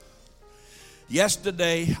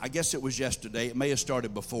Yesterday, I guess it was yesterday, it may have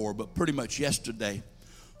started before, but pretty much yesterday,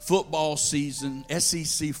 football season,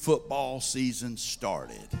 SEC football season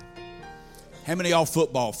started. How many of y'all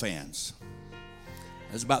football fans?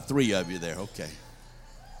 There's about 3 of you there, okay.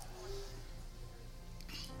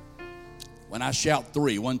 When I shout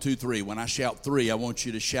 3, 1, 2, 3, when I shout 3, I want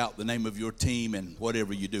you to shout the name of your team and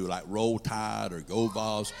whatever you do, like Roll Tide or Go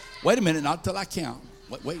Vols. Wait a minute, not till I count.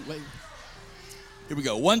 Wait. Here we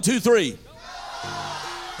go, 1, 2, 3.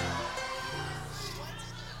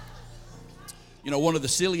 You know, one of the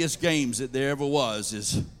silliest games that there ever was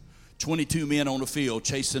is 22 men on the field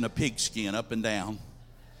chasing a pigskin up and down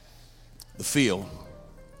the field,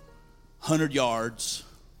 100 yards.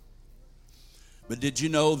 But did you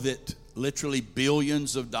know that literally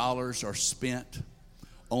billions of dollars are spent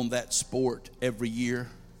on that sport every year?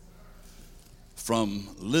 From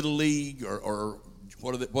Little League or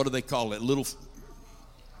what do they call it?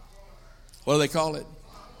 What do they call it?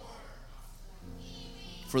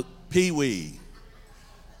 For Pee Wee,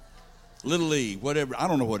 Little League, whatever. I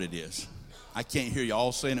don't know what it is. I can't hear you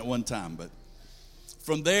all saying it one time. But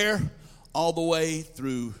from there all the way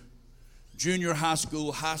through junior high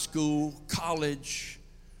school, college,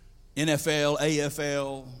 NFL,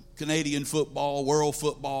 AFL, Canadian football, world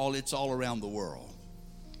football, it's all around the world.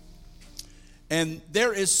 And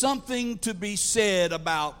there is something to be said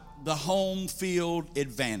about the home field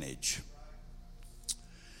advantage.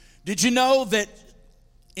 Did you know that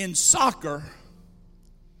in soccer,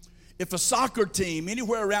 if a soccer team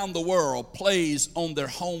anywhere around the world plays on their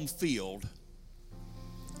home field,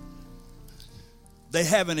 they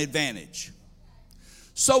have an advantage?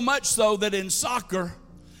 So much so that in soccer,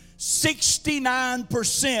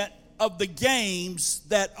 69% of the games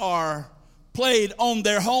that are played on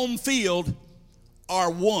their home field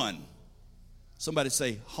are won. Somebody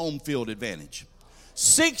say home field advantage.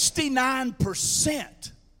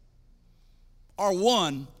 69% are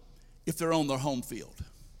won if they're on their home field.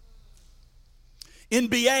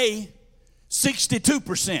 NBA,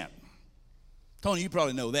 62%. Tony, you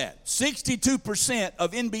probably know that. 62%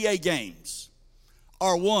 of NBA games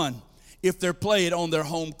are won if they're played on their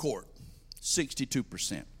home court.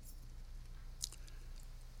 62%.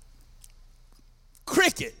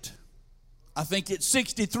 Cricket, I think it's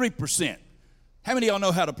 63%. How many of y'all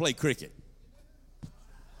know how to play cricket?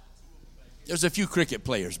 There's a few cricket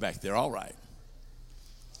players back there, all right.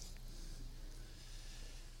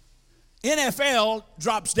 NFL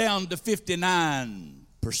drops down to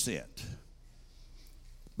 59%.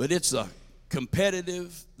 But it's a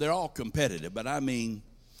competitive, they're all competitive, but I mean,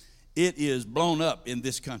 it is blown up in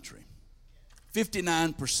this country.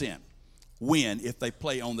 59% win if they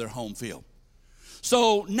play on their home field.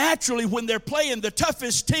 So naturally, when they're playing the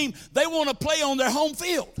toughest team, they want to play on their home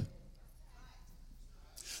field.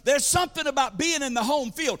 There's something about being in the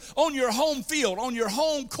home field, on your home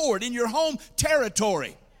court, in your home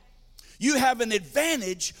territory. You have an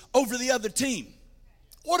advantage over the other team.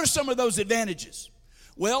 What are some of those advantages?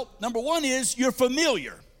 Well, number one is you're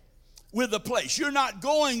familiar with a place. You're not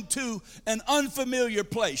going to an unfamiliar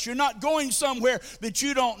place. You're not going somewhere that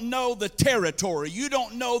you don't know the territory. You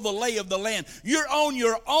don't know the lay of the land. You're on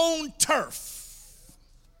your own turf.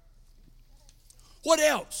 What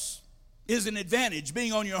else is an advantage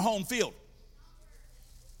being on your home field?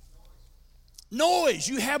 Noise.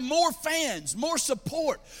 You have more fans, more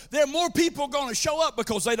support. There are more people going to show up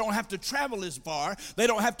because they don't have to travel as far. They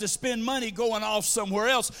don't have to spend money going off somewhere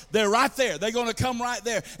else. They're right there. They're going to come right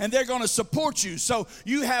there, and they're going to support you. So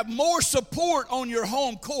you have more support on your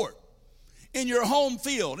home court, in your home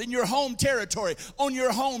field, in your home territory, on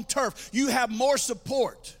your home turf. You have more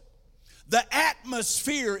support. The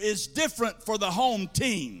atmosphere is different for the home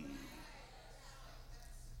team.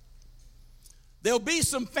 There'll be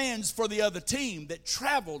some fans for the other team that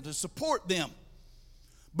travel to support them,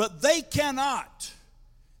 but they cannot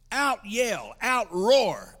out-yell,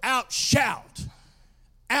 out-roar, out-shout,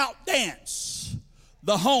 out-dance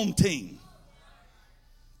the home team.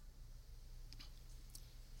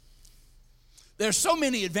 There's so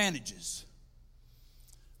many advantages,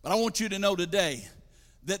 but I want you to know today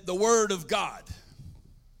that the Word of God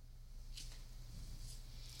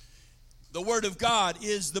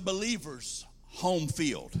is the believer's home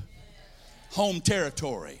field, home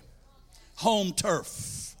territory, home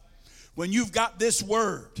turf. When you've got this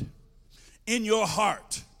word in your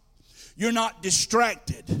heart, you're not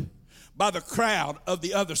distracted by the crowd of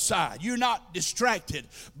the other side. You're not distracted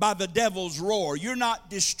by the devil's roar. You're not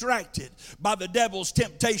distracted by the devil's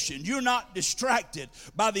temptation. You're not distracted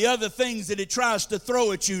by the other things that it tries to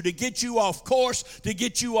throw at you to get you off course, to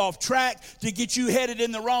get you off track, to get you headed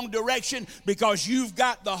in the wrong direction, because you've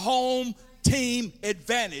got the home team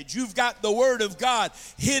advantage. You've got the word of God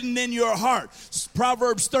hidden in your heart.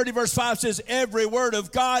 Proverbs 30 verse 5 says, every word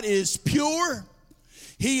of God is pure.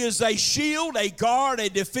 He is a shield, a guard, a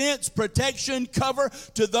defense, protection, cover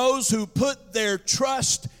to those who put their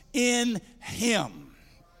trust in him.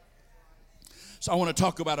 So I want to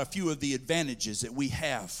talk about a few of the advantages that we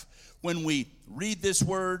have when we read this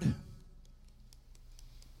word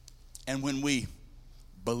and when we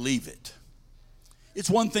believe it. It's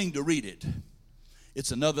one thing to read it.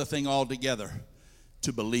 It's another thing altogether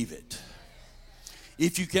to believe it.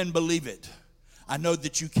 If you can believe it, I know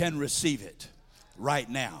that you can receive it right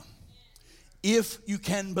now. If you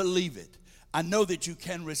can believe it, I know that you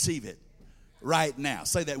can receive it right now.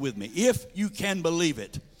 Say that with me. If you can believe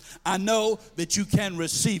it, I know that you can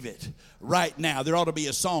receive it right now. There ought to be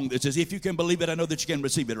a song that says, if you can believe it, I know that you can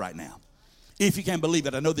receive it right now. If you can believe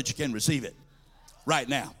it, I know that you can receive it right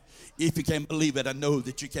now. If you can believe it, I know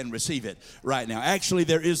that you can receive it right now. Actually,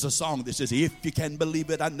 there is a song that says, if you can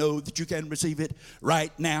believe it, I know that you can receive it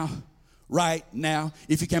right now. Right now.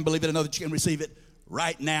 If you can believe it, I know that you can receive it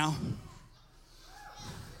right now.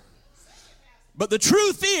 But the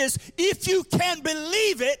truth is, if you can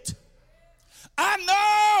believe it, I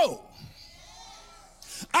know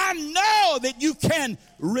that you can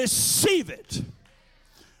receive it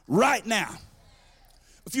right now.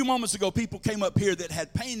 A few moments ago, people came up here that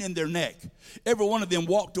had pain in their neck. Every one of them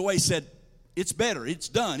walked away, said, it's better, it's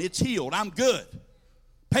done, it's healed, I'm good.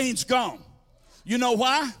 Pain's gone. You know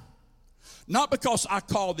why? Not because I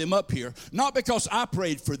called them up here, not because I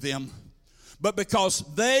prayed for them, but because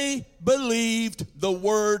they believed the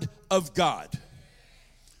word of God.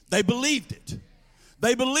 They believed it.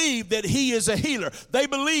 They believed that he is a healer. They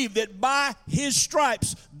believed that by his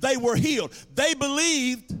stripes they were healed. They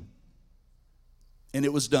believed, and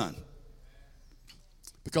it was done.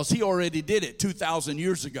 Because he already did it 2,000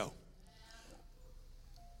 years ago.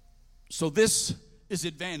 So this is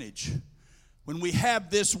advantage. When we have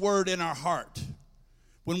this word in our heart,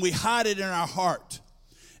 when we hide it in our heart,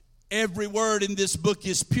 every word in this book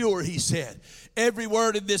is pure, he said. Every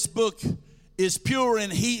word in this book is pure,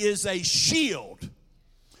 and he is a shield.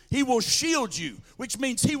 He will shield you, which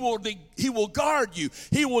means he will guard you.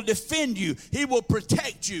 He will defend you. He will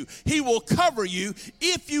protect you. He will cover you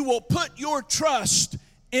if you will put your trust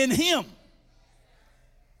in him.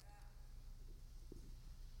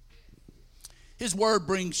 His word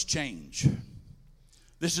brings change.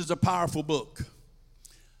 This is a powerful book.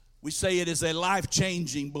 We say it is a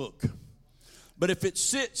life-changing book. But if it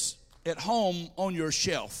sits at home on your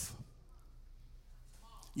shelf,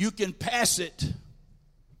 you can pass it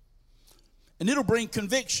and it'll bring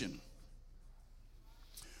conviction.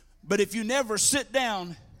 But if you never sit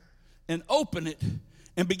down and open it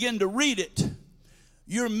and begin to read it,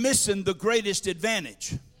 you're missing the greatest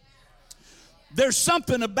advantage. There's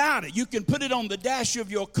something about it. You can put it on the dash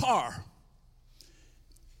of your car,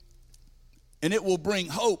 and it will bring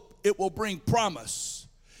hope. It will bring promise.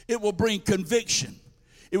 It will bring conviction.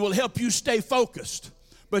 It will help you stay focused.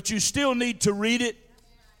 But you still need to read it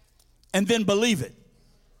and then believe it.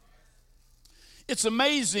 It's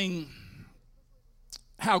amazing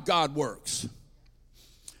how God works.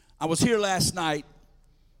 I was here last night,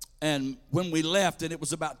 and when we left, and it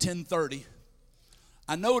was about 10:30,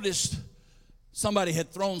 I noticed somebody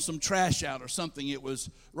had thrown some trash out or something. It was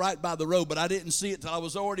right by the road, but I didn't see it till I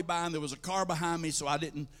was already by, and there was a car behind me, so I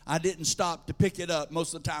didn't stop to pick it up.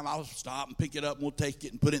 Most of the time, I'll stop and pick it up, and we'll take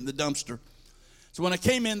it and put it in the dumpster. So when I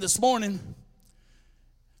came in this morning,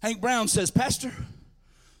 Hank Brown says, Pastor,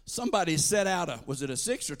 somebody set out was it a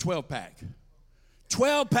 6 or 12 pack?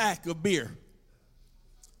 12 pack of beer.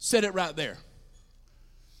 Set it right there.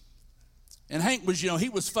 And Hank was, he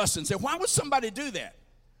was fussing, said, why would somebody do that?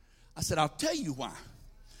 I said, I'll tell you why.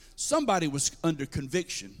 Somebody was under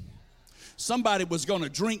conviction. Somebody was going to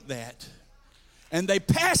drink that. And they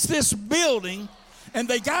passed this building, and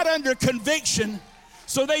they got under conviction,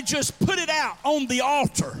 so they just put it out on the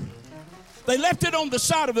altar. They left it on the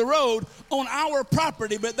side of the road on our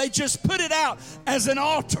property, but they just put it out as an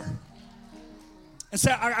altar. And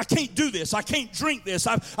say, I can't do this. I can't drink this.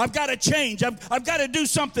 I've got to change. I've got to do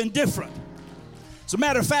something different. As a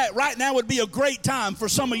matter of fact, right now would be a great time for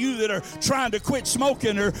some of you that are trying to quit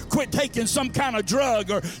smoking or quit taking some kind of drug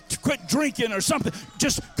or quit drinking or something.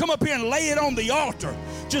 Just come up here and lay it on the altar.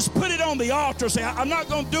 Just put it on the altar. Say, I'm not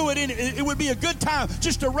going to do it. It would be a good time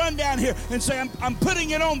just to run down here and say, I'm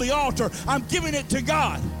putting it on the altar. I'm giving it to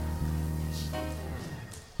God.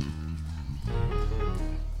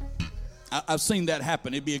 I've seen that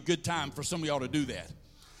happen. It'd be a good time for some of y'all to do that.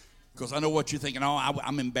 Because I know what you're thinking. Oh,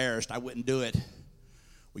 I'm embarrassed. I wouldn't do it.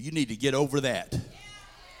 Well, you need to get over that.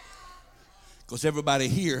 Because everybody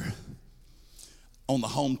here on the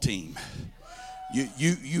home team,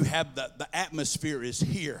 you have the atmosphere is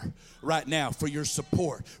here right now for your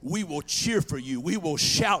support. We will cheer for you. We will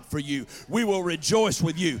shout for you. We will rejoice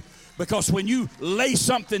with you. Because when you lay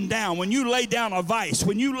something down, when you lay down a vice,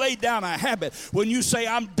 when you lay down a habit, when you say,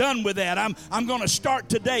 I'm done with that, I'm going to start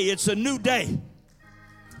today, it's a new day,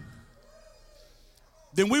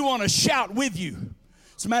 then we want to shout with you.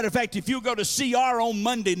 As a matter of fact, if you go to CR on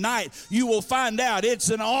Monday night, you will find out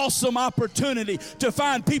it's an awesome opportunity to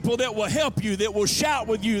find people that will help you, that will shout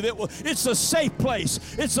with you, it's a safe place.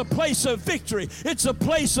 It's a place of victory. It's a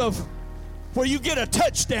place of where you get a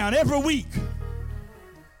touchdown every week.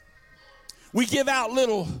 We give out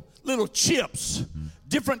little chips,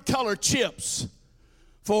 different color chips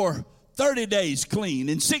for 30 days clean,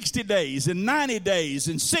 and 60 days, and 90 days,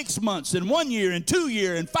 and 6 months, and 1 year, and 2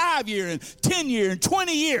 year, and 5 year, and 10 year, and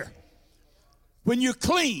 20 year. When you're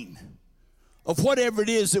clean of whatever it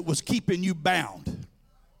is that was keeping you bound.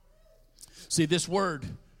 See, this word,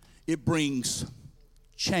 it brings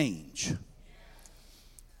change.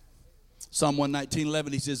 Psalm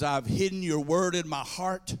 119:11, he says, I've hidden your word in my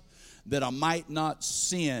heart that I might not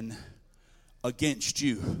sin against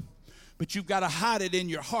you. But you've got to hide it in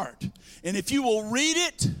your heart. And if you will read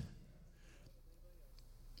it,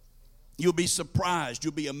 you'll be surprised.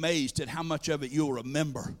 You'll be amazed at how much of it you'll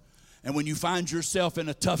remember. And when you find yourself in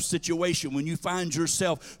a tough situation, when you find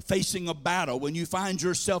yourself facing a battle, when you find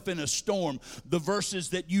yourself in a storm, the verses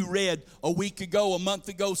that you read a week ago, a month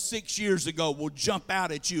ago, 6 years ago will jump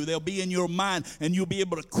out at you. They'll be in your mind, and you'll be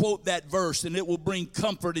able to quote that verse, and it will bring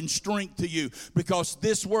comfort and strength to you. Because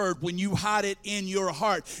this word, when you hide it in your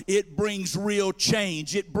heart, it brings real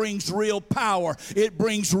change. It brings real power. It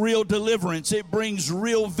brings real deliverance. It brings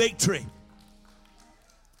real victory.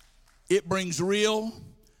 It brings real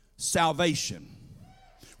salvation.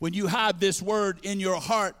 When you hide this word in your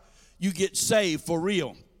heart, you get saved for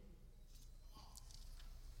real.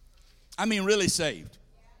 I mean, really saved.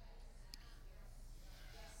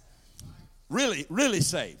 Really, really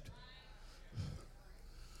saved.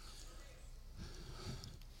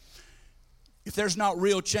 If there's not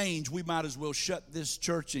real change, we might as well shut this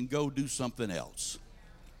church and go do something else.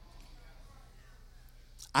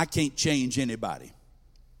 I can't change anybody.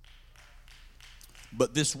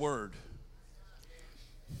 But this word,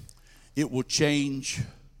 it will change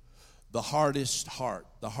the hardest heart,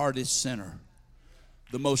 the hardest sinner,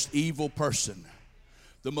 the most evil person,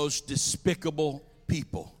 the most despicable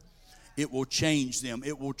people. It will change them.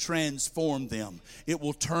 It will transform them. It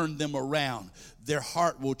will turn them around. Their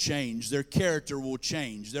heart will change. Their character will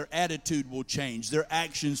change. Their attitude will change. Their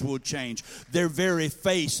actions will change. Their very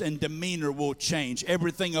face and demeanor will change.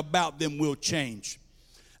 Everything about them will change.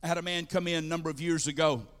 I had a man come in a number of years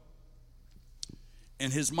ago,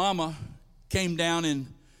 and his mama came down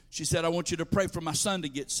and she said, I want you to pray for my son to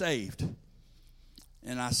get saved.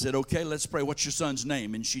 And I said, okay, let's pray. What's your son's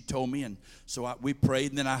name? And she told me, and so we prayed,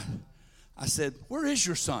 and then I said, where is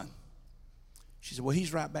your son? She said, well,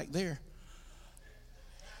 he's right back there.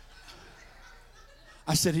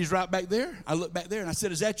 I said, he's right back there? I looked back there, and I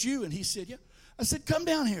said, is that you? And he said, yeah. I said, come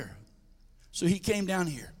down here. So he came down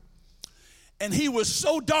here. And he was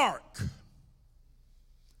so dark,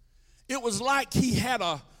 it was like he had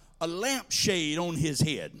a lampshade on his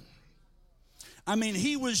head. I mean,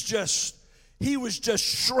 he was just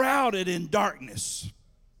shrouded in darkness.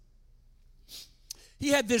 He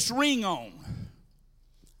had this ring on.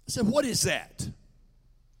 I said, what is that?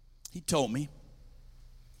 He told me.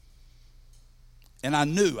 And I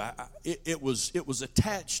knew it was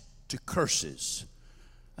attached to curses.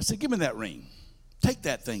 I said, give me that ring. Take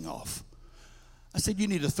that thing off. I said, you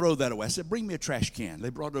need to throw that away. I said, bring me a trash can. They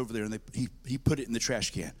brought it over there, and he put it in the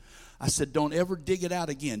trash can. I said, don't ever dig it out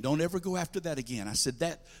again. Don't ever go after that again. I said,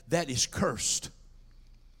 that is cursed.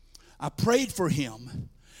 I prayed for him,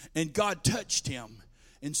 and God touched him,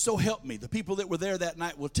 and so help me. The people that were there that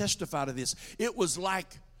night will testify to this. It was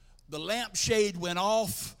like the lampshade went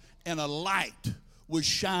off, and a light was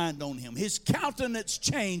shined on him. His countenance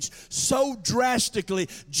changed so drastically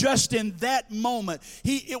just in that moment.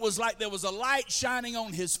 It was like there was a light shining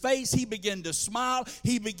on his face. He began to smile.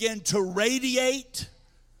 He began to radiate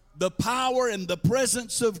the power and the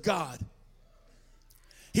presence of God.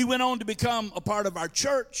 He went on to become a part of our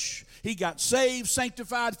church. He got saved,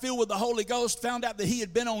 sanctified, filled with the Holy Ghost, found out that he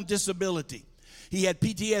had been on disability. He had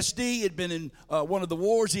PTSD. He had been in one of the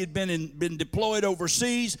wars. He had been deployed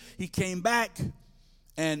overseas. He came back.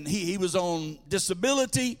 And he was on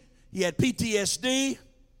disability. He had PTSD.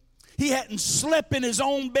 He hadn't slept in his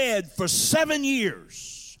own bed for 7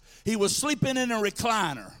 years. He was sleeping in a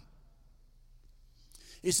recliner.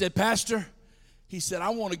 He said, Pastor, he said, I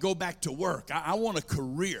want to go back to work. I want a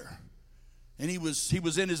career. And he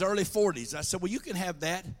was in his early 40s. I said, well, you can have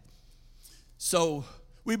that. So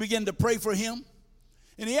we began to pray for him.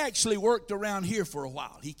 And he actually worked around here for a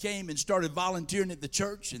while. He came and started volunteering at the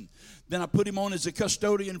church, and then I put him on as a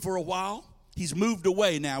custodian for a while. He's moved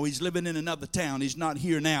away now. He's living in another town. He's not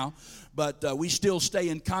here now, but we still stay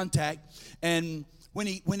in contact. And when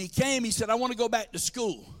he came, he said, I want to go back to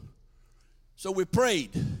school. So we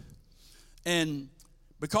prayed. And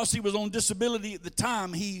because he was on disability at the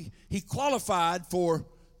time, he qualified for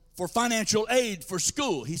financial aid for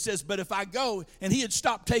school. He says, but if I go, and he had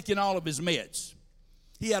stopped taking all of his meds.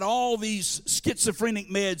 He had all these schizophrenic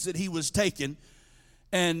meds that he was taking,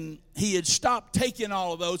 and he had stopped taking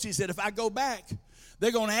all of those. He said, if I go back,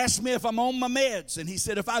 they're going to ask me if I'm on my meds. And he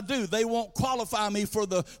said, if I do, they won't qualify me for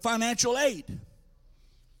the financial aid.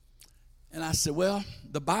 And I said, well,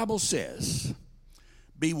 the Bible says,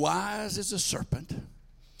 be wise as a serpent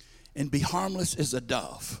and be harmless as a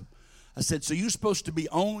dove. I said, so you're supposed to be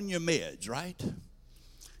on your meds, right?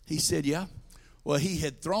 He said, yeah. Well, he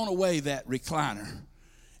had thrown away that recliner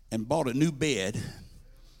and bought a new bed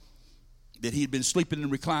that he had been sleeping in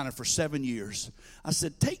the recliner for 7 years. I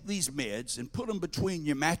said, take these meds and put them between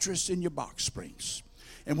your mattress and your box springs.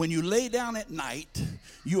 And when you lay down at night,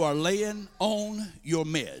 you are laying on your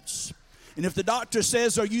meds. And if the doctor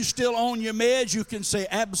says, are you still on your meds? You can say,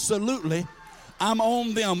 absolutely. I'm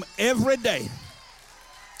on them every day.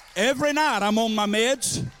 Every night I'm on my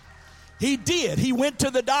meds. He did. He went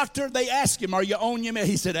to the doctor. They asked him, are you on your meds?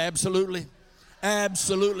 He said, absolutely.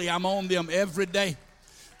 Absolutely. I'm on them every day.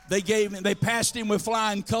 They passed him with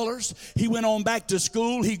flying colors. He went on back to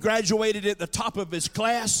school. He graduated at the top of his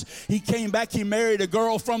class. He came back. He married a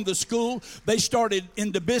girl from the school. They started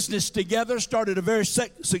into business together, started a very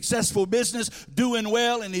successful business, doing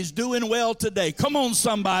well, and he's doing well today. Come on,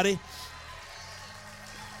 somebody.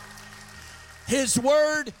 His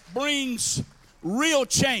word brings real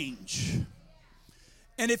change.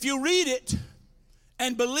 And if you read it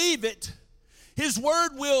and believe it, his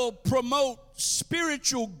word will promote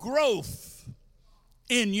spiritual growth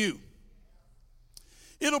in you.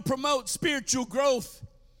 It'll promote spiritual growth.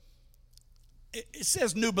 It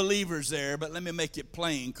says new believers there, but let me make it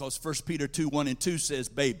plain, because 1 Peter 2:1-2 says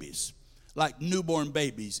babies, like newborn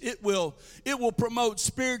babies. It will promote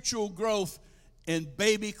spiritual growth in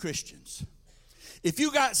baby Christians. If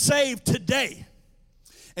you got saved today,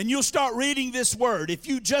 and you'll start reading this word, if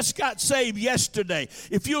you just got saved yesterday,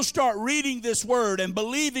 if you'll start reading this word and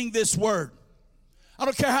believing this word, I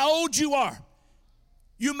don't care how old you are.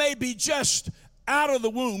 You may be just out of the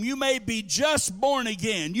womb. You may be just born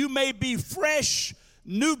again. You may be fresh,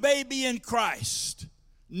 new baby in Christ,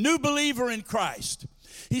 new believer in Christ.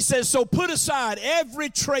 He says, so put aside every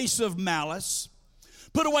trace of malice,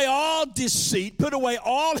 put away all deceit, put away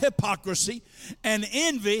all hypocrisy and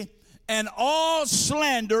envy and all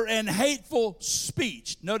slander and hateful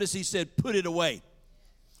speech. Notice he said, put it away.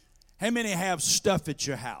 How many have stuff at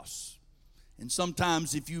your house? And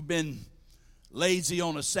sometimes if you've been lazy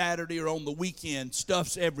on a Saturday or on the weekend,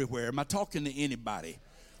 stuff's everywhere. Am I talking to anybody?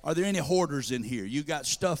 Are there any hoarders in here? You got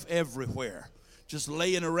stuff everywhere, just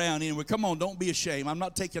laying around anywhere. Come on, don't be ashamed. I'm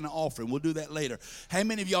not taking an offering. We'll do that later. How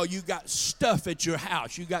many of y'all, you got stuff at your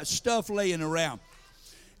house? You got stuff laying around.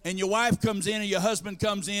 And your wife comes in or your husband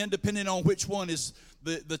comes in, depending on which one is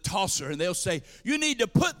the tosser, and they'll say, you need to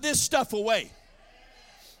put this stuff away.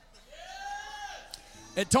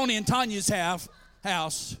 At Tony and Tanya's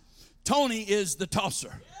house, Tony is the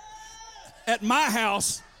tosser. At my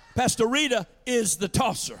house, Pastor Rita is the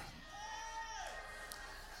tosser.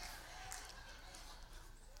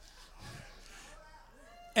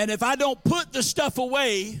 And if I don't put the stuff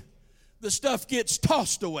away, the stuff gets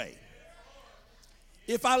tossed away.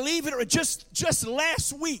 If I leave it, just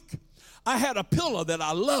last week, I had a pillow that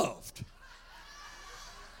I loved.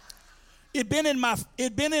 It'd been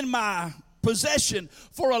in my possession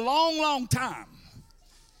for a long, long time.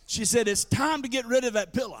 She said, it's time to get rid of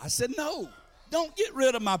that pillow. I said, no, don't get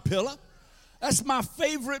rid of my pillow. That's my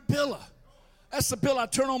favorite pillow. That's the pillow I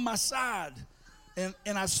turn on my side, and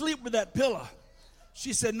I sleep with that pillow.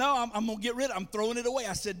 She said, no, I'm going to get rid of it. I'm throwing it away.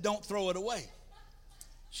 I said, don't throw it away.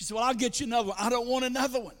 She said, well, I'll get you another one. I don't want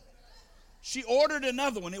another one. She ordered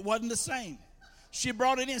another one. It wasn't the same. She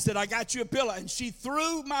brought it in and said, I got you a pillow. And she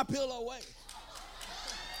threw my pillow away.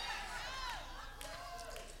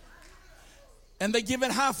 And they're giving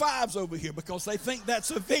high fives over here because they think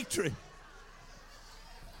that's a victory.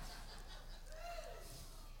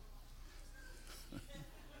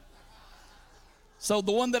 So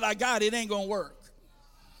the one that I got, it ain't going to work.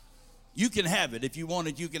 You can have it. If you want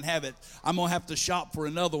it, you can have it. I'm going to have to shop for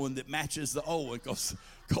another one that matches the old one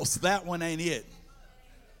because that one ain't it.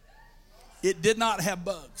 It did not have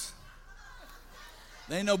bugs.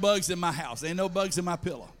 There ain't no bugs in my house. There ain't no bugs in my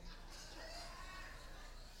pillow.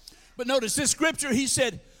 But notice this scripture, he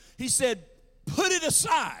said, put it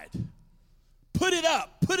aside. Put it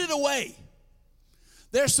up. Put it away.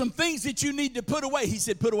 There's some things that you need to put away. He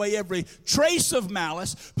said, put away every trace of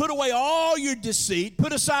malice. Put away all your deceit.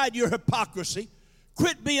 Put aside your hypocrisy.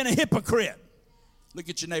 Quit being a hypocrite. Look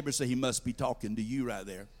at your neighbor and say, he must be talking to you right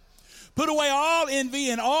there. Put away all envy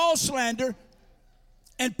and all slander.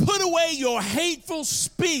 And put away your hateful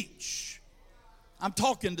speech. I'm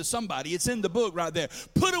talking to somebody. It's in the book right there.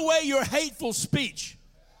 Put away your hateful speech.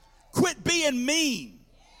 Quit being mean.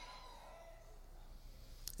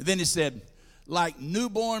 And then he said, like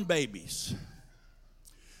newborn babies,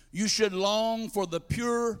 you should long for the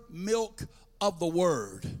pure milk of the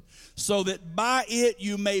word, so that by it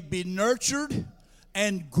you may be nurtured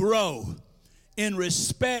and grow in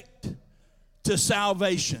respect to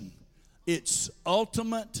salvation, its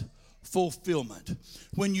ultimate fulfillment.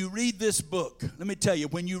 When you read this book, let me tell you,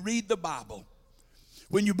 when you read the Bible,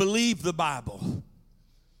 when you believe the Bible,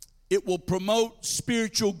 it will promote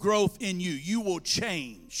spiritual growth in you. You will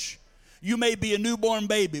change. You may be a newborn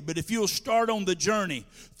baby, but if you'll start on the journey,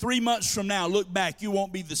 3 months from now, look back, you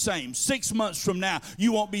won't be the same. 6 months from now,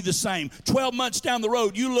 you won't be the same. 12 months down the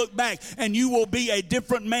road, you look back and you will be a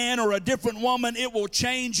different man or a different woman. It will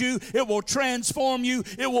change you. It will transform you.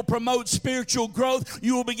 It will promote spiritual growth.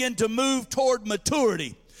 You will begin to move toward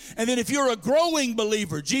maturity. And then if you're a growing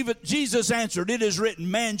believer, Jesus answered, it is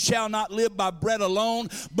written, man shall not live by bread alone,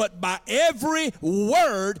 but by every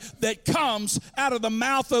word that comes out of the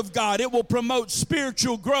mouth of God. It will promote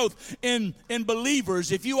spiritual growth in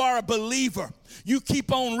believers. If you are a believer, you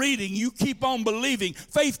keep on reading, you keep on believing.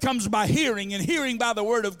 Faith comes by hearing, and hearing by the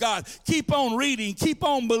word of God. Keep on reading, keep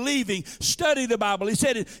on believing. Study the Bible. He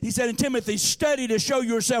said in Timothy, study to show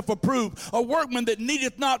yourself approved, a workman that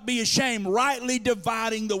needeth not be ashamed, rightly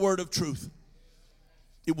dividing the word of truth.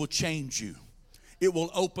 It will change you. It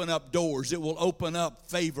will open up doors. It will open up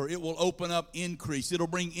favor. It will open up increase. It'll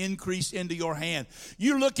bring increase into your hand.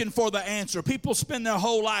 You're looking for the answer. People spend their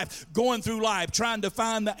whole life going through life trying to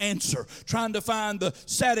find the answer, trying to find the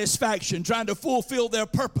satisfaction, trying to fulfill their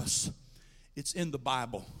purpose. It's in the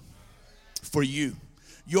Bible for you.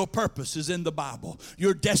 Your purpose is in the Bible.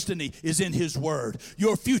 Your destiny is in His Word.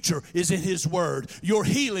 Your future is in His Word. Your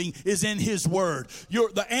healing is in His Word.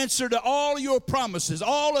 The answer to all your promises,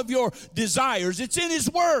 all of your desires, it's in His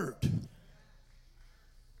Word.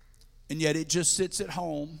 And yet it just sits at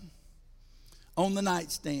home on the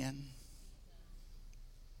nightstand.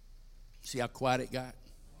 See how quiet it got?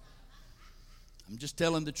 I'm just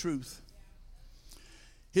telling the truth.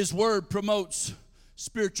 His Word promotes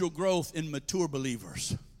spiritual growth in mature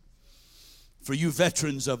believers. For you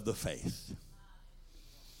veterans of the faith,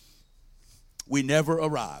 we never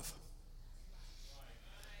arrive.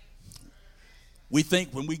 We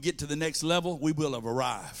think when we get to the next level, we will have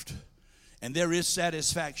arrived. And there is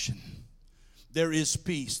satisfaction. There is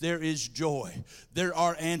peace. There is joy. There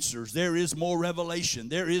are answers. There is more revelation.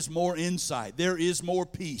 There is more insight. There is more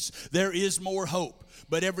peace. There is more hope.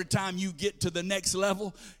 But every time you get to the next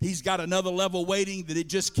level, He's got another level waiting that it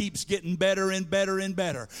just keeps getting better and better and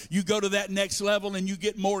better. You go to that next level and you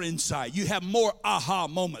get more insight. You have more aha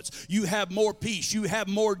moments. You have more peace. You have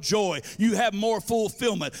more joy. You have more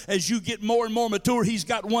fulfillment. As you get more and more mature, He's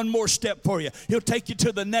got one more step for you. He'll take you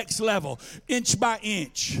to the next level, inch by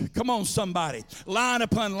inch. Come on, somebody. Line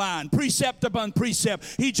upon line, precept upon precept.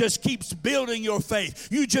 He just keeps building your faith.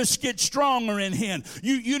 You just get stronger in Him.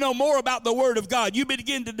 You know more about the Word of God. You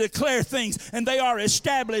begin to declare things and they are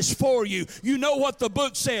established for you. You know what the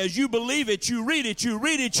book says. You believe it. You read it. You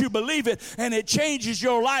read it. You believe it. And it changes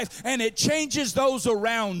your life and it changes those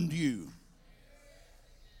around you.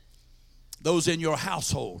 Those in your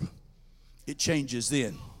household, it changes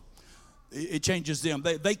them. It changes them.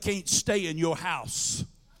 They can't stay in your house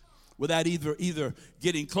without either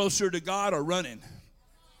getting closer to God or running.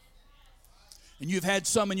 And you've had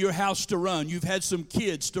some in your house to run. You've had some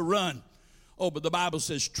kids to run. Oh, but the Bible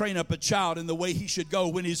says, train up a child in the way he should go.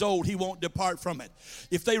 When he's old, he won't depart from it.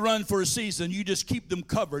 If they run for a season, you just keep them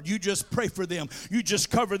covered. You just pray for them. You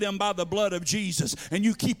just cover them by the blood of Jesus. And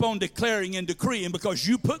you keep on declaring and decreeing because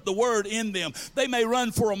you put the word in them. They may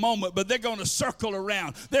run for a moment, but they're going to circle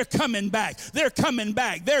around. They're coming back. They're coming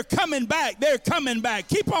back. They're coming back. They're coming back.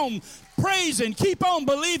 Keep on praising. Keep on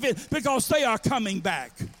believing because they are coming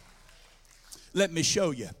back. Let me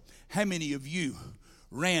show you how many of you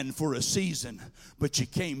ran for a season, but you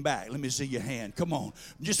came back. Let me see your hand. Come on.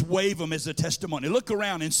 Just wave them as a testimony. Look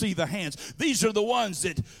around and see the hands. These are the ones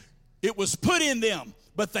that it was put in them,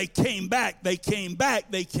 but they came back. They came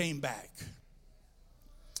back. They came back.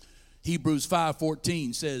 Hebrews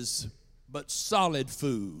 5:14 says, but solid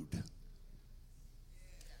food.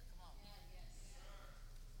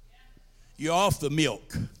 You're off the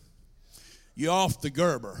milk. You're off the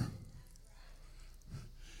Gerber.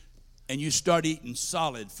 And you start eating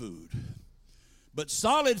solid food. But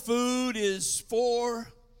solid food is for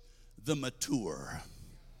the mature.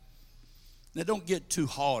 Now, don't get too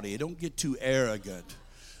haughty. Don't get too arrogant.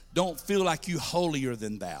 Don't feel like you're holier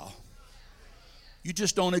than thou. You're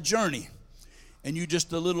just on a journey, and you're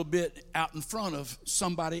just a little bit out in front of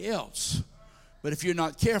somebody else. But if you're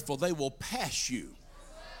not careful, they will pass you.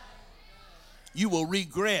 You will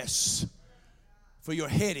regress for your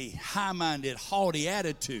heady, high-minded, haughty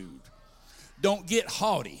attitude. Don't get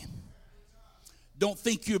haughty. Don't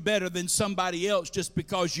think you're better than somebody else just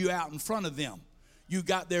because you're out in front of them. You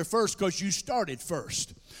got there first because you started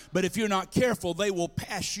first. But if you're not careful, they will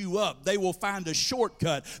pass you up. They will find a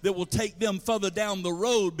shortcut that will take them further down the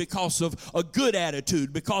road because of a good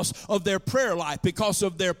attitude, because of their prayer life, because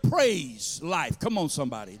of their praise life. Come on,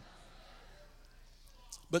 somebody.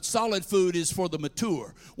 But solid food is for the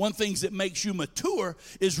mature. One thing that makes you mature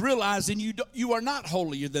is realizing you are not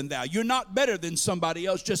holier than thou. You're not better than somebody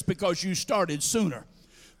else just because you started sooner.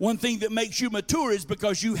 One thing that makes you mature is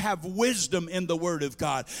because you have wisdom in the Word of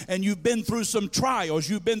God. And you've been through some trials.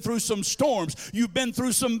 You've been through some storms. You've been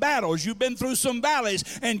through some battles. You've been through some valleys.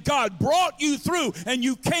 And God brought you through. And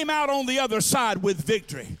you came out on the other side with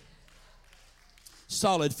victory.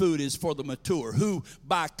 Solid food is for the mature who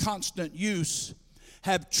by constant use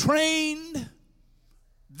have trained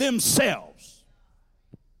themselves.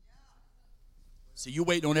 See, you're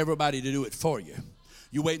waiting on everybody to do it for you.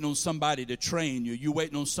 You're waiting on somebody to train you. You're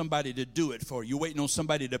waiting on somebody to do it for you. You're waiting on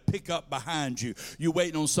somebody to pick up behind you. You're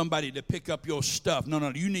waiting on somebody to pick up your stuff.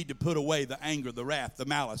 No, you need to put away the anger, the wrath, the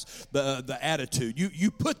malice, the attitude.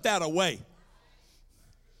 You put that away.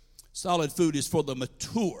 Solid food is for the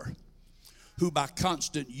mature who by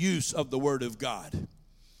constant use of the Word of God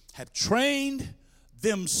have trained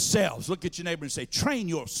themselves. Look at your neighbor and say, train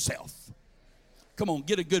yourself. Come on,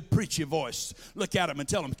 get a good preachy voice. Look at them and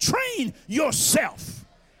tell them, train yourself.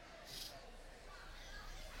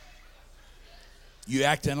 You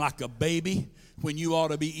acting like a baby when you ought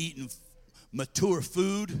to be eating mature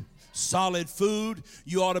food, solid food.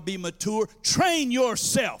 You ought to be mature. Train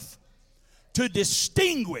yourself to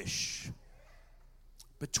distinguish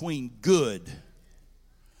between good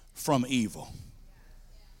from evil.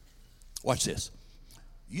 Watch this.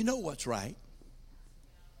 You know what's right.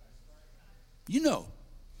 You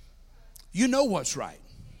know what's right.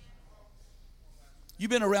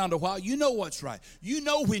 You've been around a while. You know what's right. You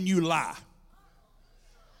know when you lie.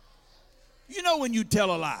 You know when you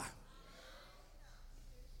tell a lie.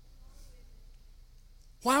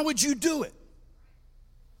 Why would you do it?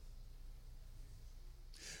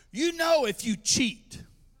 You know if you cheat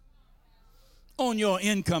on your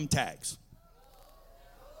income tax.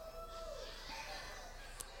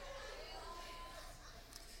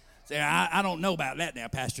 I don't know about that now,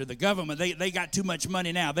 Pastor. The government, they got too much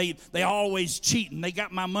money now. They always cheating. They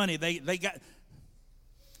got my money. They got.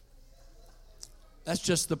 That's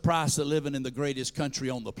just the price of living in the greatest country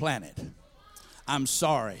on the planet. I'm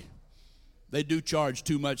sorry. They do charge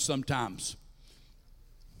too much sometimes.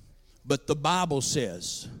 But the Bible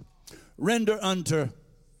says, render unto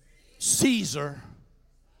Caesar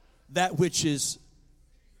that which is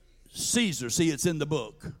Caesar. See, it's in the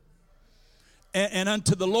book. And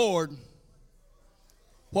unto the Lord,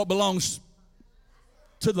 what belongs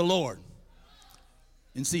to the Lord.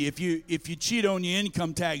 And see, if you cheat on your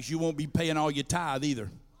income tax, you won't be paying all your tithe either.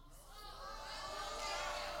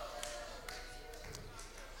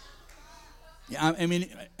 Yeah, I mean,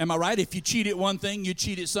 am I right? If you cheat at one thing, you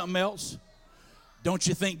cheat at something else. Don't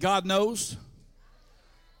you think God knows?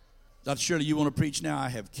 Dr. Shirley, you want to preach now? I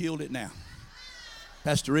have killed it now.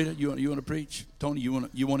 Pastor Rita, you want to preach? Tony, you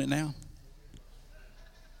want it now?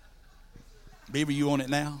 Beaver, you want it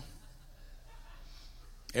now?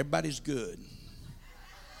 Everybody's good.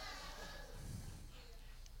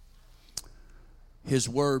 His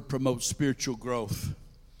word promotes spiritual growth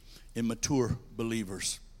in mature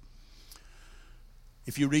believers.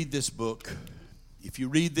 If you read this book, if you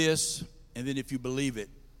read this, and then if you believe it,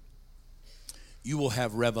 you will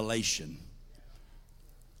have revelation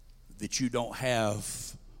that you don't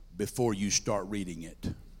have before you start reading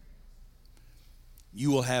it. You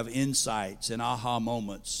will have insights and aha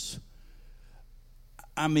moments.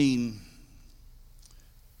 I mean,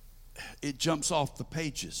 it jumps off the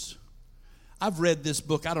pages. I've read this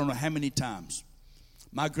book I don't know how many times.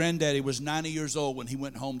 My granddaddy was 90 years old when he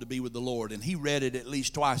went home to be with the Lord, and he read it at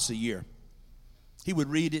least twice a year. He would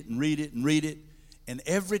read it and read it and read it, and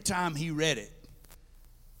every time he read it,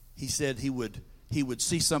 he said he would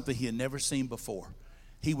see something he had never seen before.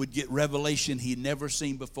 He would get revelation he had never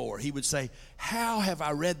seen before. He would say, how have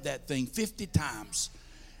I read that thing 50 times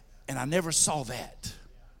and I never saw that?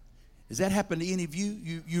 Has that happened to any of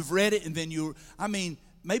you? You've read it and then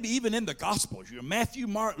maybe even in the Gospels, you're Matthew,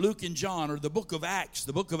 Mark, Luke, and John, or the book of Acts,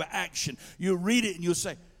 the book of action. You read it and you'll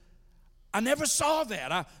say, I never saw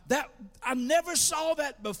that. I never saw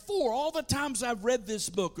that before. All the times I've read this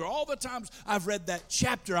book, or all the times I've read that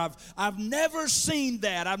chapter, I've never seen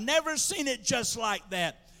that. I've never seen it just like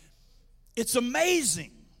that. It's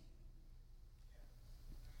amazing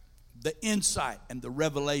the insight and the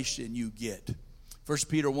revelation you get. 1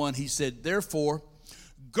 Peter 1, he said, therefore,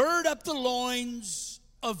 gird up the loins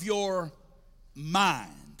of your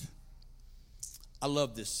mind. I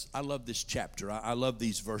love this. I love this chapter. I love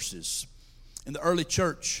these verses. In the early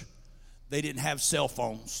church, they didn't have cell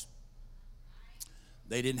phones.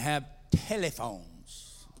 They didn't have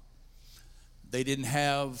telephones. They didn't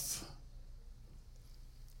have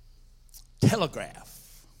telegraph.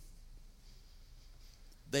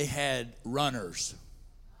 They had runners.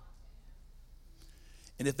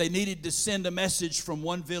 And if they needed to send a message from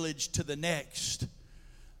one village to the next,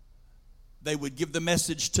 they would give the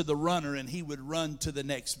message to the runner and he would run to the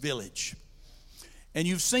next village. And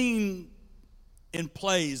you've seen in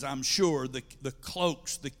plays, I'm sure, the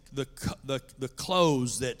cloaks, the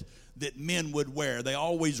clothes that men would wear. They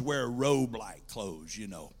always wear robe-like clothes,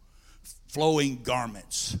 flowing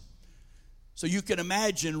garments. So you can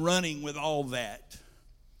imagine running with all that.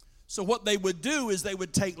 So what they would do is they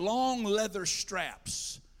would take long leather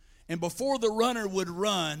straps, and before the runner would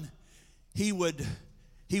run, he would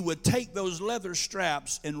take those leather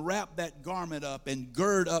straps and wrap that garment up and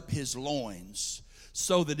gird up his loins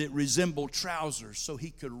so that it resembled trousers, so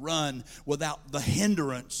he could run without the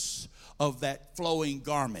hindrance of that flowing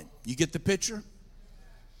garment. You get the picture?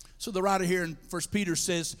 So the writer here in 1 Peter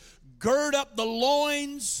says, gird up the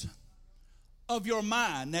loins of your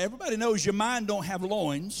mind. Now everybody knows your mind don't have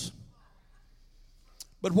loins.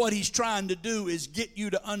 But what he's trying to do is get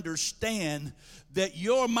you to understand that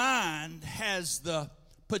your mind has the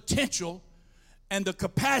potential and the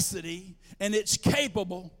capacity, and it's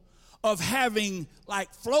capable of having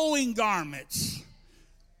like flowing garments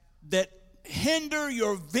that hinder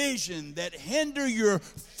your vision, that hinder your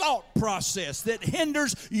thought process, that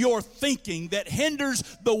hinders your thinking, that hinders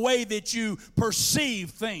the way that you perceive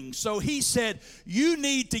things. So he said, you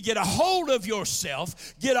need to get a hold of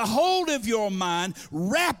yourself, get a hold of your mind,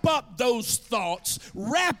 wrap up those thoughts,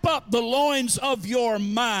 wrap up the loins of your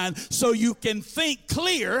mind so you can think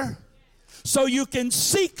clear, so you can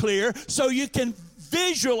see clear, so you can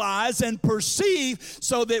visualize and perceive,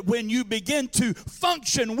 so that when you begin to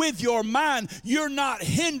function with your mind, you're not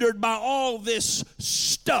hindered by all this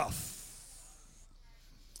stuff.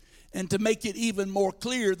 And to make it even more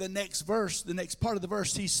clear, the next part of the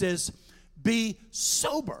verse, he says, be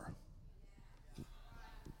sober.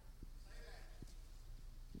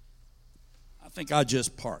 I think I'll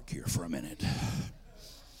just park here for a minute.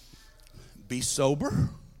 Be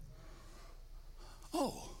sober?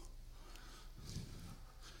 Oh.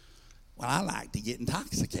 Well, I like to get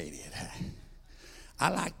intoxicated. I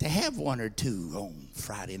like to have one or two on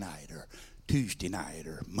Friday night or Tuesday night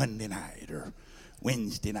or Monday night or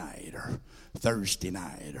Wednesday night or Thursday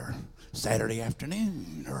night or Saturday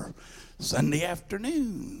afternoon or Sunday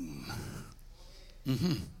afternoon.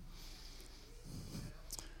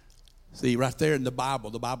 See, right there in the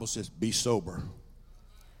Bible says, be sober.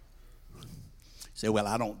 You say, well,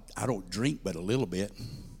 I don't drink but a little bit.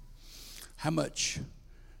 How much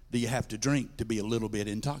do you have to drink to be a little bit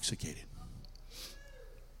intoxicated?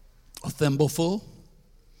 A thimbleful?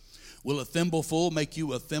 Will a thimbleful make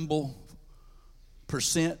you a thimble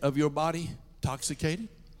 % of your body intoxicated?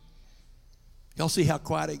 Y'all see how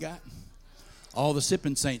quiet it got? All the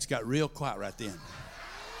sipping saints got real quiet right then.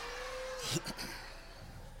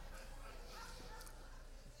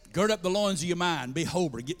 Gird up the loins of your mind. Be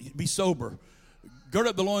sober. Gird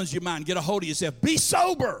up the loins of your mind. Get a hold of yourself. Be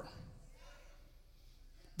sober.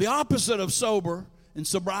 The opposite of sober and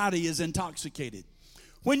sobriety is intoxicated.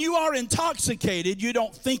 When you are intoxicated, you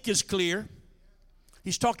don't think as clear.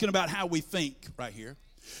 He's talking about how we think right here.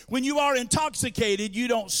 When you are intoxicated, you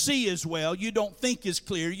don't see as well. You don't think as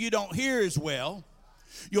clear. You don't hear as well.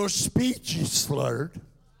 Your speech is slurred.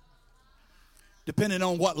 Depending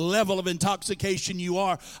on what level of intoxication you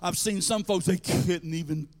are. I've seen some folks, they couldn't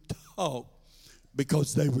even talk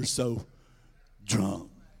because they were so drunk.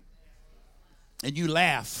 And you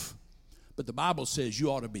laugh, but the Bible says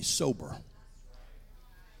you ought to be sober.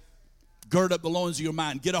 Gird up the loins of your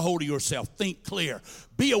mind. Get a hold of yourself. Think clear.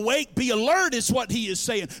 Be awake. Be alert is what he is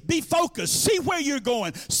saying. Be focused. See where you're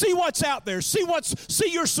going. See what's out there. See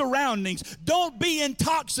your surroundings. Don't be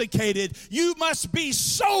intoxicated. You must be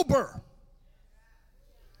sober.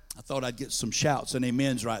 I thought I'd get some shouts and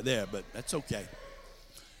amens right there, but that's okay.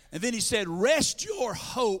 And then he said, rest your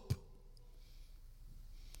hope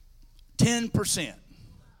 10%.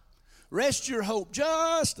 Rest your hope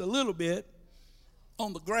just a little bit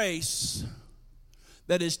on the grace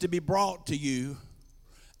that is to be brought to you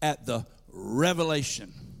at the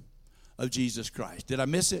revelation of Jesus Christ. Did I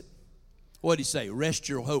miss it? What did he say? Rest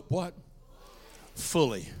your hope what?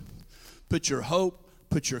 Fully. Put your hope,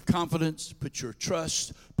 put your confidence, put your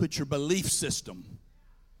trust, put your belief system.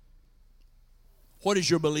 What is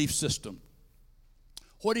your belief system?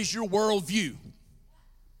 What is your worldview?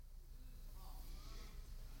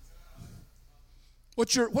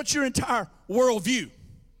 What's your entire worldview?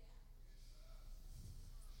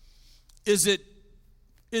 Is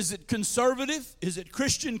it conservative? Is it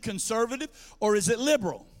Christian conservative? Or is it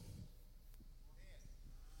liberal?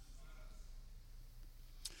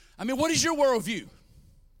 I mean, what is your worldview?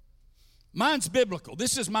 Mine's biblical.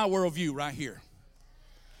 This is my worldview right here.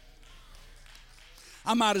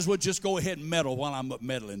 I might as well just go ahead and meddle while I'm up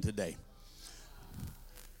meddling today.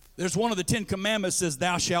 There's one of the 10 Commandments says,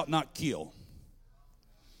 thou shalt not kill.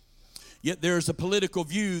 Yet there's a political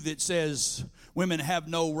view that says women have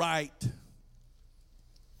no right.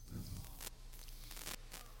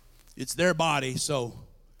 It's their body, so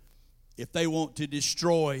if they want to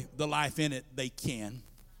destroy the life in it, they can.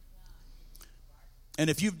 And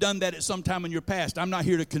if you've done that at some time in your past, I'm not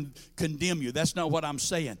here to condemn you. That's not what I'm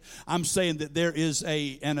saying. I'm saying that there is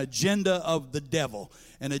an agenda of the devil,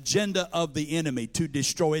 an agenda of the enemy to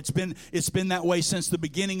destroy. It's been that way since the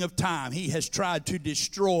beginning of time. He has tried to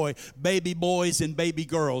destroy baby boys and baby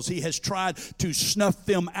girls. He has tried to snuff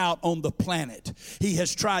them out on the planet. He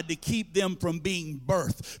has tried to keep them from being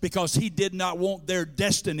birthed because he did not want their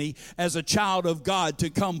destiny as a child of God to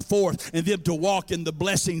come forth and them to walk in the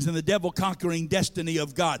blessings and the devil conquering destiny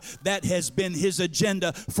of God. That has been his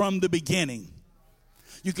agenda from the beginning.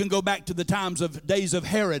 You can go back to the days of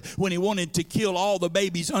Herod when he wanted to kill all the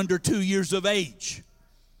babies under 2 years of age.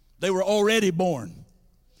 They were already born.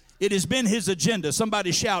 It has been his agenda.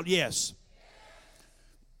 Somebody shout yes.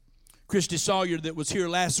 Christy Sawyer that was here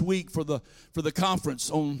last week for the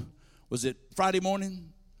conference on, was it Friday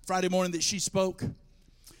morning? Friday morning that she spoke.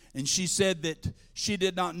 And she said that she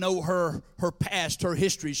did not know her past, her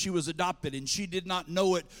history. She was adopted, and she did not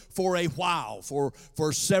know it for a while,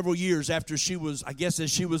 for several years after she was, I guess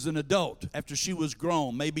as she was an adult, after she was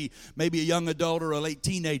grown, maybe a young adult or a late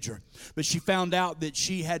teenager. But she found out that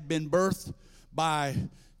she had been birthed by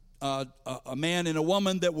a man and a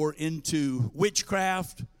woman that were into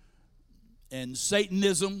witchcraft and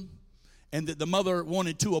Satanism, and that the mother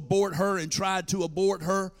wanted to abort her and tried to abort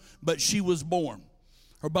her, but she was born.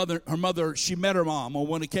 Her mother, she met her mom on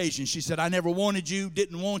one occasion. She said, I never wanted you,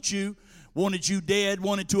 didn't want you, wanted you dead,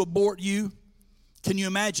 wanted to abort you. Can you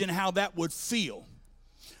imagine how that would feel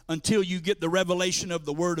until you get the revelation of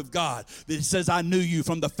the Word of God that it says, I knew you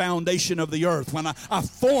from the foundation of the earth when I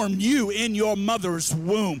formed you in your mother's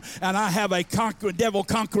womb, and I have a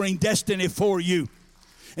devil-conquering destiny for you.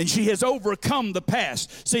 And she has overcome the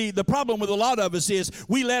past. See, the problem with a lot of us is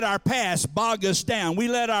we let our past bog us down. We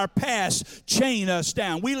let our past chain us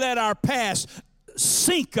down. We let our past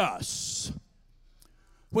sink us.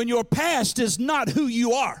 When your past is not who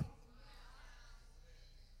you are.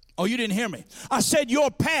 Oh, you didn't hear me. I said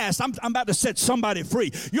your past, I'm about to set somebody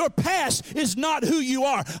free. Your past is not who you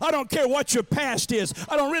are. I don't care what your past is.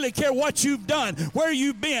 I don't really care what you've done, where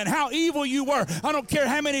you've been, how evil you were. I don't care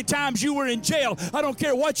how many times you were in jail. I don't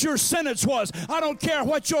care what your sentence was. I don't care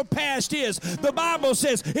what your past is. The Bible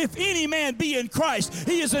says, if any man be in Christ,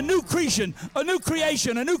 he is a new creation, a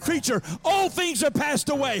new creature. All things are passed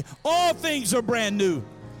away. All things are brand new.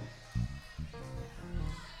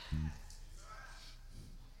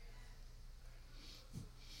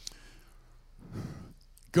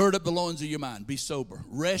 Gird up the loins of your mind. Be sober.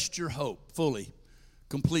 Rest your hope fully,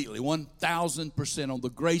 completely, 1,000% on the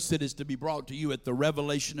grace that is to be brought to you at the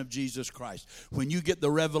revelation of Jesus Christ. When you get the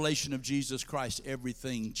revelation of Jesus Christ,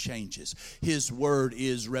 everything changes. His word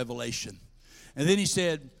is revelation. And then he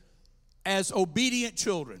said, as obedient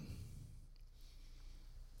children,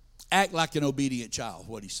 act like an obedient child,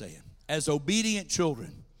 what he's saying. As obedient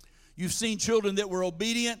children. You've seen children that were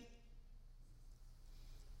obedient.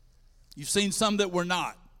 You've seen some that were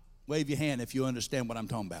not. Wave your hand if you understand what I'm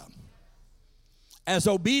talking about. As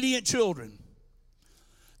obedient children,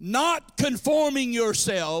 not conforming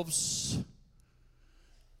yourselves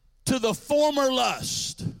to the former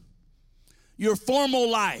lust, your former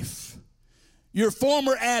life, your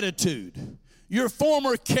former attitude, your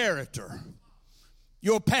former character,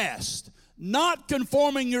 your past. Not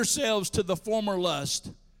conforming yourselves to the former lust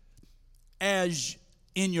as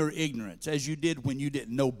in your ignorance, as you did when you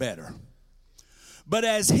didn't know better. But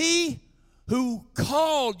as he who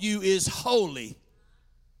called you is holy,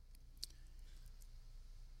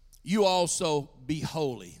 you also be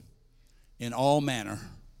holy in all manner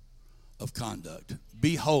of conduct.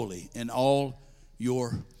 Be holy in all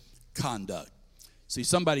your conduct. See,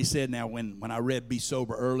 somebody said now when I read be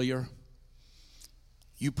sober earlier,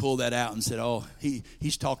 you pulled that out and said, oh,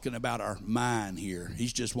 he's talking about our mind here.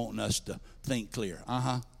 He's just wanting us to think clear.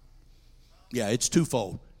 Yeah, it's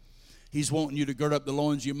twofold. He's wanting you to gird up the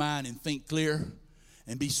loins of your mind and think clear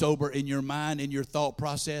and be sober in your mind, in your thought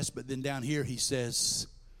process. But then down here he says,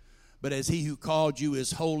 but as he who called you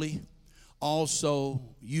is holy, also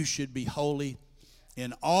you should be holy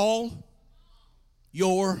in all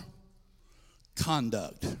your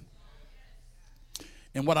conduct.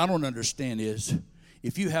 And what I don't understand is,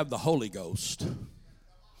 if you have the Holy Ghost,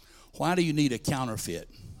 why do you need a counterfeit?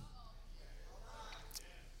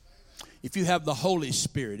 If you have the Holy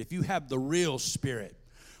Spirit, if you have the real Spirit,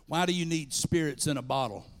 why do you need spirits in a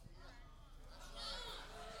bottle?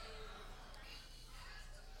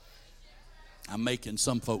 I'm making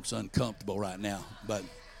some folks uncomfortable right now, but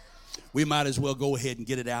we might as well go ahead and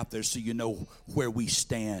get it out there so you know where we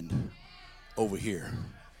stand over here.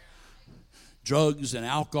 Drugs and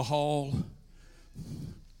alcohol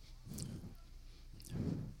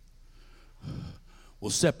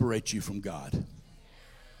will separate you from God.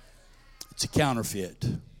 It's a counterfeit.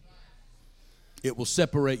 It will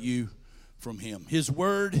separate you from Him. His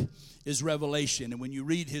Word is revelation, and when you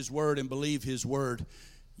read His Word and believe His Word,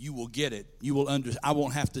 you will get it. You will understand. I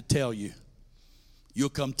won't have to tell you. You'll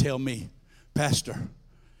come tell me, Pastor,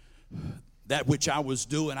 that which I was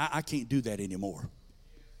doing, I can't do that anymore.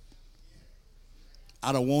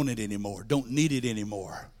 I don't want it anymore. Don't need it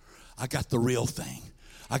anymore. I got the real thing.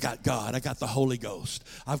 I got God. I got the Holy Ghost.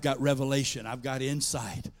 I've got revelation. I've got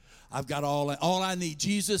insight. I've got all I need.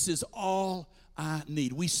 Jesus is all I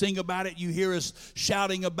need. We sing about it. You hear us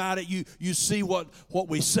shouting about it. You see what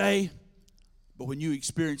we say. But when you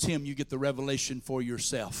experience Him, you get the revelation for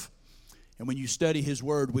yourself. And when you study His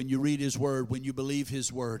Word, when you read His Word, when you believe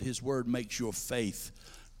His Word makes your faith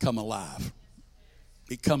come alive.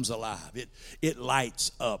 It comes alive. It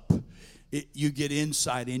lights up. You get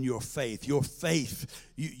insight in your faith. Your faith,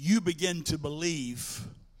 you begin to believe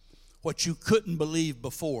what you couldn't believe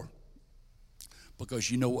before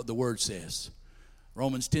because you know what the Word says.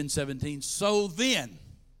 Romans 10:17. So then,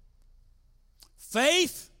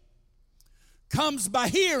 faith comes by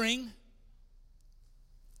hearing,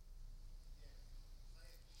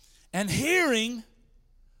 and hearing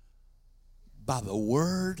by the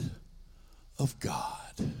Word of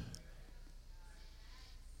God.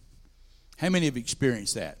 How many have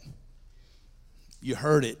experienced that? You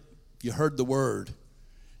heard it. You heard the Word,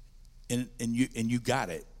 and you got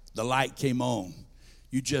it. The light came on.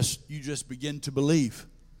 You just begin to believe.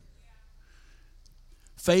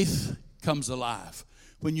 Faith comes alive.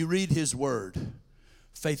 When you read His Word,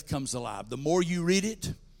 faith comes alive. The more you read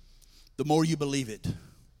it, the more you believe it.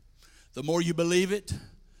 The more you believe it,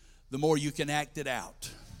 the more you can act it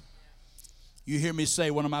out. You hear me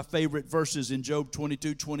say one of my favorite verses in Job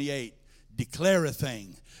 22:28. Declare a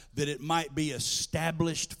thing that it might be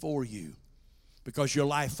established for you, because your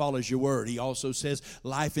life follows your word. He also says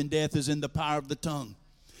life and death is in the power of the tongue.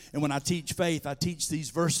 And when I teach faith, I teach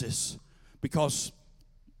these verses because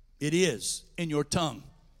it is in your tongue.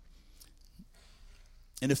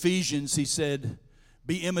 In Ephesians, he said,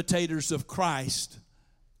 be imitators of Christ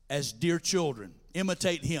as dear children.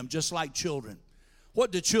 Imitate Him just like children.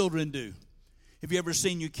 What do children do? Have you ever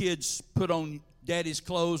seen your kids put on daddy's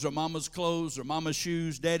clothes or mama's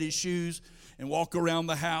shoes, daddy's shoes, and walk around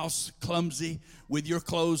the house clumsy with your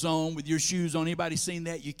clothes on, with your shoes on? Anybody seen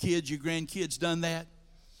that? Your kids, your grandkids done that?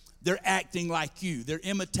 They're acting like you. They're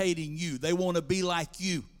imitating you. They want to be like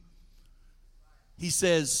you. He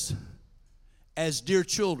says, as dear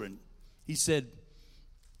children, he said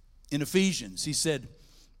in Ephesians, he said,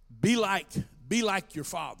 be like your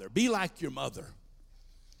father, be like your mother.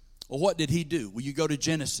 Well, what did he do? Well, you go to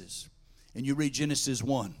Genesis and you read Genesis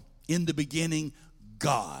 1. In the beginning,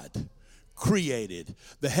 God created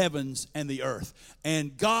the heavens and the earth.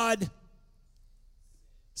 And God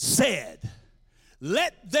said,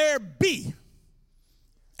 let there be.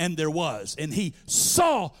 and there was. And he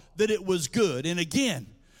saw that it was good. And again,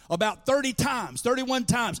 about 30 times, 31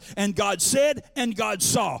 times. And God said, and God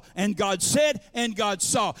saw. And God said, and God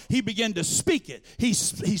saw. He began to speak it. He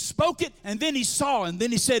spoke it, and then he saw, and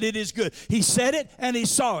then he said, it is good. He said it, and he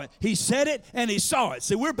saw it. He said it, and he saw it.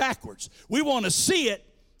 See, we're backwards. We want to see it,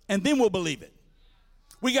 and then we'll believe it.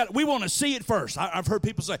 We want to see it first. I've heard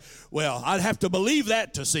people say, well, I'd have to believe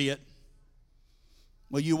that to see it.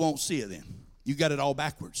 Well, you won't see it then. You got it all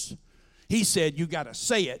backwards. He said you got to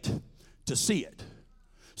say it to see it.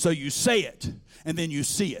 So you say it, and then you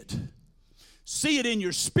see it. See it in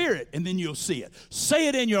your spirit, and then you'll see it. Say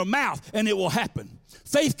it in your mouth, and it will happen.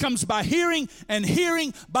 Faith comes by hearing, and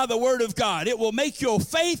hearing by the word of God. It will make your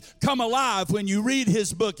faith come alive when you read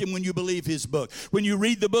his book and when you believe his book. When you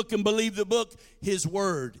read the book and believe the book, his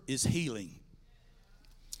word is healing.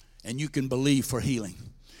 And you can believe for healing.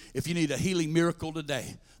 If you need a healing miracle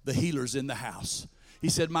today, the healer's in the house. He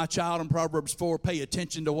said, my child, in Proverbs 4, pay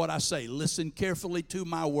attention to what I say. Listen carefully to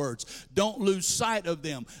my words. Don't lose sight of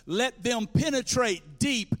them. Let them penetrate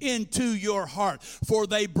deep into your heart, for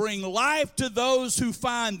they bring life to those who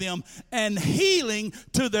find them and healing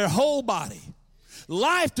to their whole body.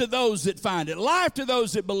 Life to those that find it, life to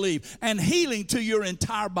those that believe, and healing to your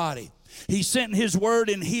entire body. He sent his word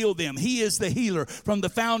and healed them. He is the healer from the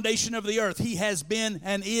foundation of the earth. He has been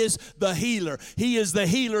and is the healer. He is the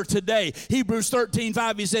healer today. Hebrews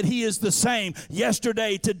 13:5, he said he is the same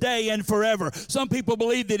yesterday, today, and forever. Some people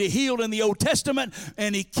believe that he healed in the Old Testament,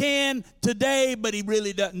 and he can today, but he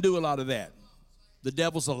really doesn't do a lot of that. The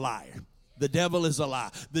devil's a liar. The devil is a lie.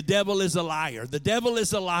 The devil is a liar. The devil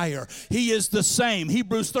is a liar. He is the same.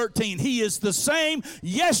 Hebrews 13, he is the same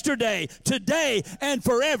yesterday, today, and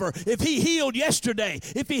forever. If he healed yesterday,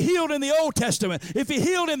 if he healed in the Old Testament, if he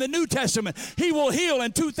healed in the New Testament, he will heal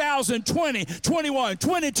in 2020, 21,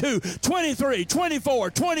 22, 23, 24,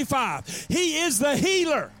 25. He is the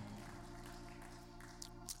healer.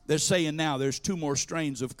 They're saying now there's 2 more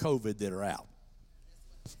strains of COVID that are out.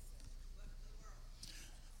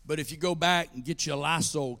 But if you go back and get you a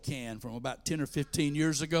Lysol can from about 10 or 15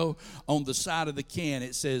 years ago, on the side of the can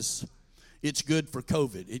it says it's good for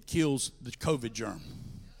COVID. It kills the COVID germ.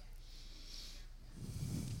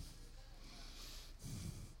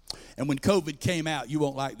 And when COVID came out, you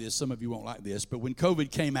won't like this, some of you won't like this, but when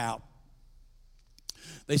COVID came out,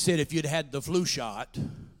 they said if you'd had the flu shot,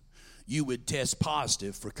 you would test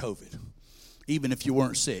positive for COVID, even if you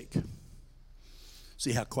weren't sick.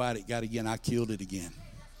 See how quiet it got again? I killed it again.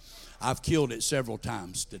 I've killed it several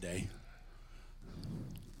times today.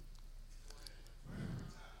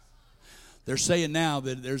 They're saying now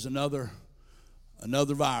that there's another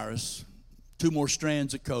virus, 2 more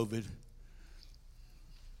strands of COVID.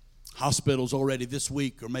 Hospitals already this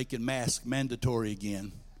week are making masks mandatory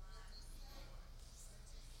again.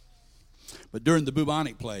 But during the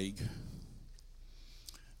bubonic plague,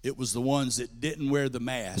 it was the ones that didn't wear the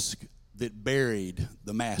mask that buried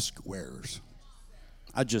the mask wearers.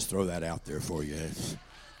 I just throw that out there for you.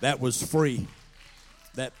 That was free.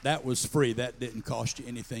 That was free. That didn't cost you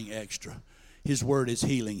anything extra. His word is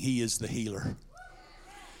healing. He is the healer.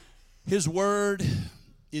 His word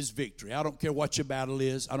is victory. I don't care what your battle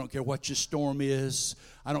is. I don't care what your storm is.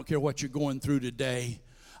 I don't care what you're going through today.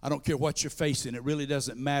 I don't care what you're facing. It really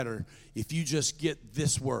doesn't matter if you just get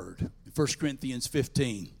this word. 1 Corinthians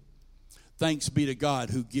 15. Thanks be to God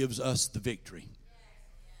who gives us the victory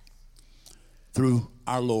through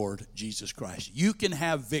our Lord Jesus Christ. You can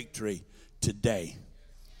have victory today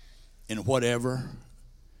in whatever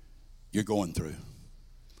you're going through.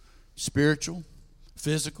 Spiritual,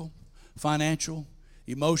 physical, financial,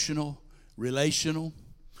 emotional, relational,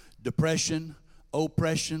 depression,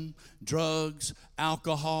 oppression, drugs,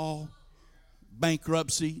 alcohol,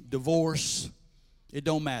 bankruptcy, divorce. It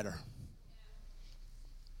don't matter.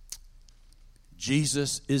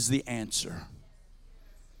 Jesus is the answer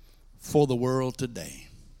for the world today.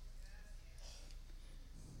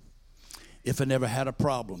 If I never had a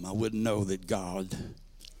problem, I wouldn't know that God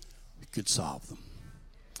could solve them.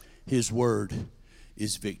 His word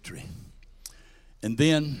is victory. And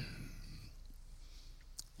then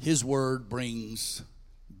his word brings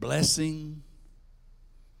blessing,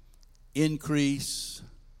 increase,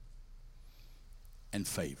 and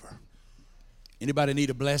favor. Anybody need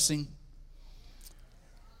a blessing?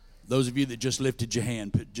 Those of you that just lifted your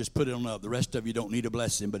hand, just put it on up. The rest of you don't need a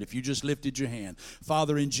blessing. But if you just lifted your hand,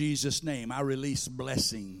 Father, in Jesus' name, I release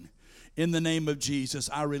blessing In the name of Jesus,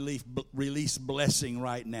 I release blessing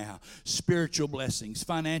right now. Spiritual blessings,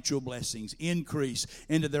 financial blessings, increase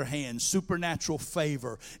into their hands. Supernatural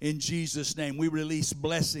favor in Jesus' name. We release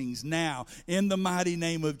blessings now in the mighty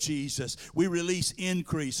name of Jesus. We release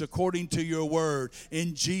increase according to your word.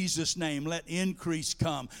 In Jesus' name, let increase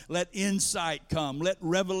come. Let insight come. Let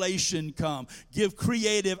revelation come. Give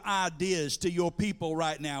creative ideas to your people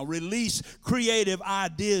right now. Release creative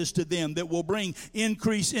ideas to them that will bring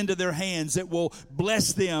increase into their hands, that will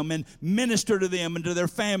bless them and minister to them and to their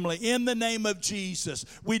family. In the name of Jesus,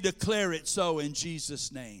 we declare it so in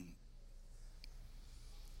Jesus' name.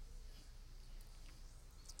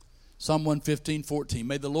 Psalm 115:14.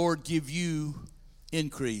 May the Lord give you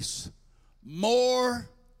increase more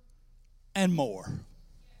and more.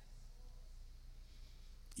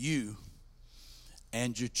 You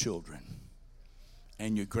and your children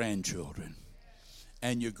and your grandchildren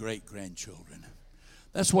and your great-grandchildren.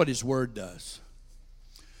 That's what his word does.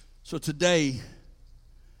 So today,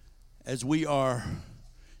 as we are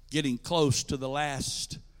getting close to the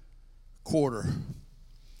last quarter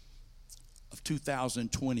of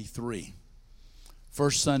 2023,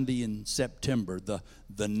 first Sunday in September, the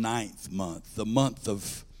 9th month, the month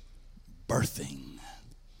of birthing,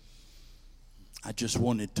 I just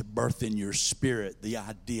wanted to birth in your spirit the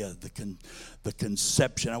idea, the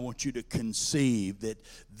conception. I want you to conceive that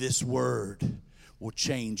this word will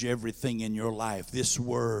change everything in your life. This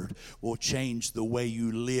word will change the way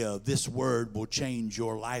you live. This word will change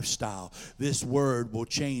your lifestyle. This word will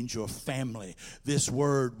change your family. This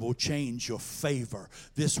word will change your favor.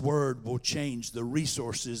 This word will change the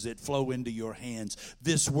resources that flow into your hands.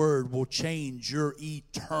 This word will change your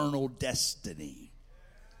eternal destiny.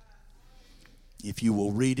 If you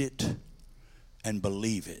will read it and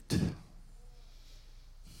believe it.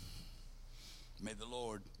 May the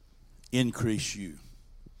Lord increase you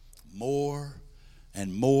more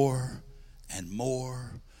and more and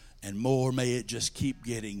more and more. May it just keep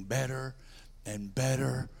getting better and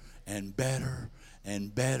better and better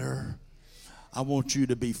and better. I want you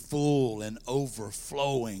to be full and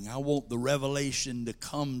overflowing. I want the revelation to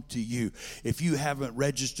come to you. If you haven't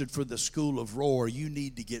registered for the School of Roar, you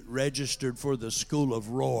need to get registered for the School of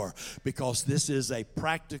Roar, because this is a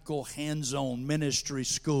practical, hands-on ministry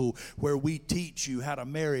school where we teach you how to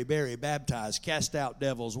marry, bury, baptize, cast out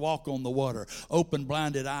devils, walk on the water, open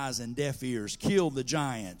blinded eyes and deaf ears, kill the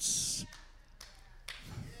giants,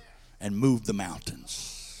 and move the mountains.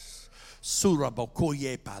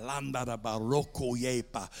 Surabokoyepa,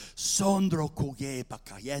 Landarabarokoyepa, Sondrokoyepa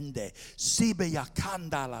Kayende, Sibeya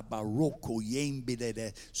Kandala Baroko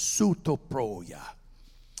Yembide Sutoproya.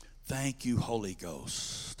 Thank you, Holy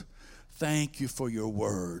Ghost. Thank you for your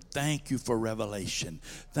word. Thank you for revelation.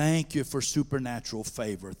 Thank you for supernatural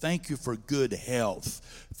favor. Thank you for good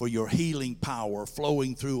health, for your healing power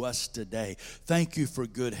flowing through us today. Thank you for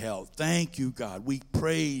good health. Thank you, God. We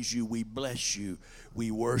praise you. We bless you.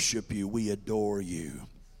 We worship you. We adore you.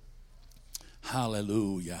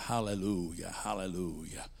 Hallelujah, hallelujah,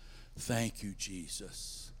 hallelujah. Thank you,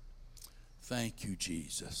 Jesus. Thank you,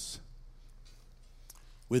 Jesus.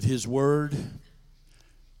 With his word,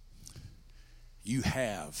 you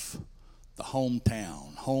have the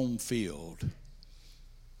hometown, home field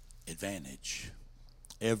advantage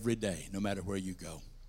every day, no matter where you go.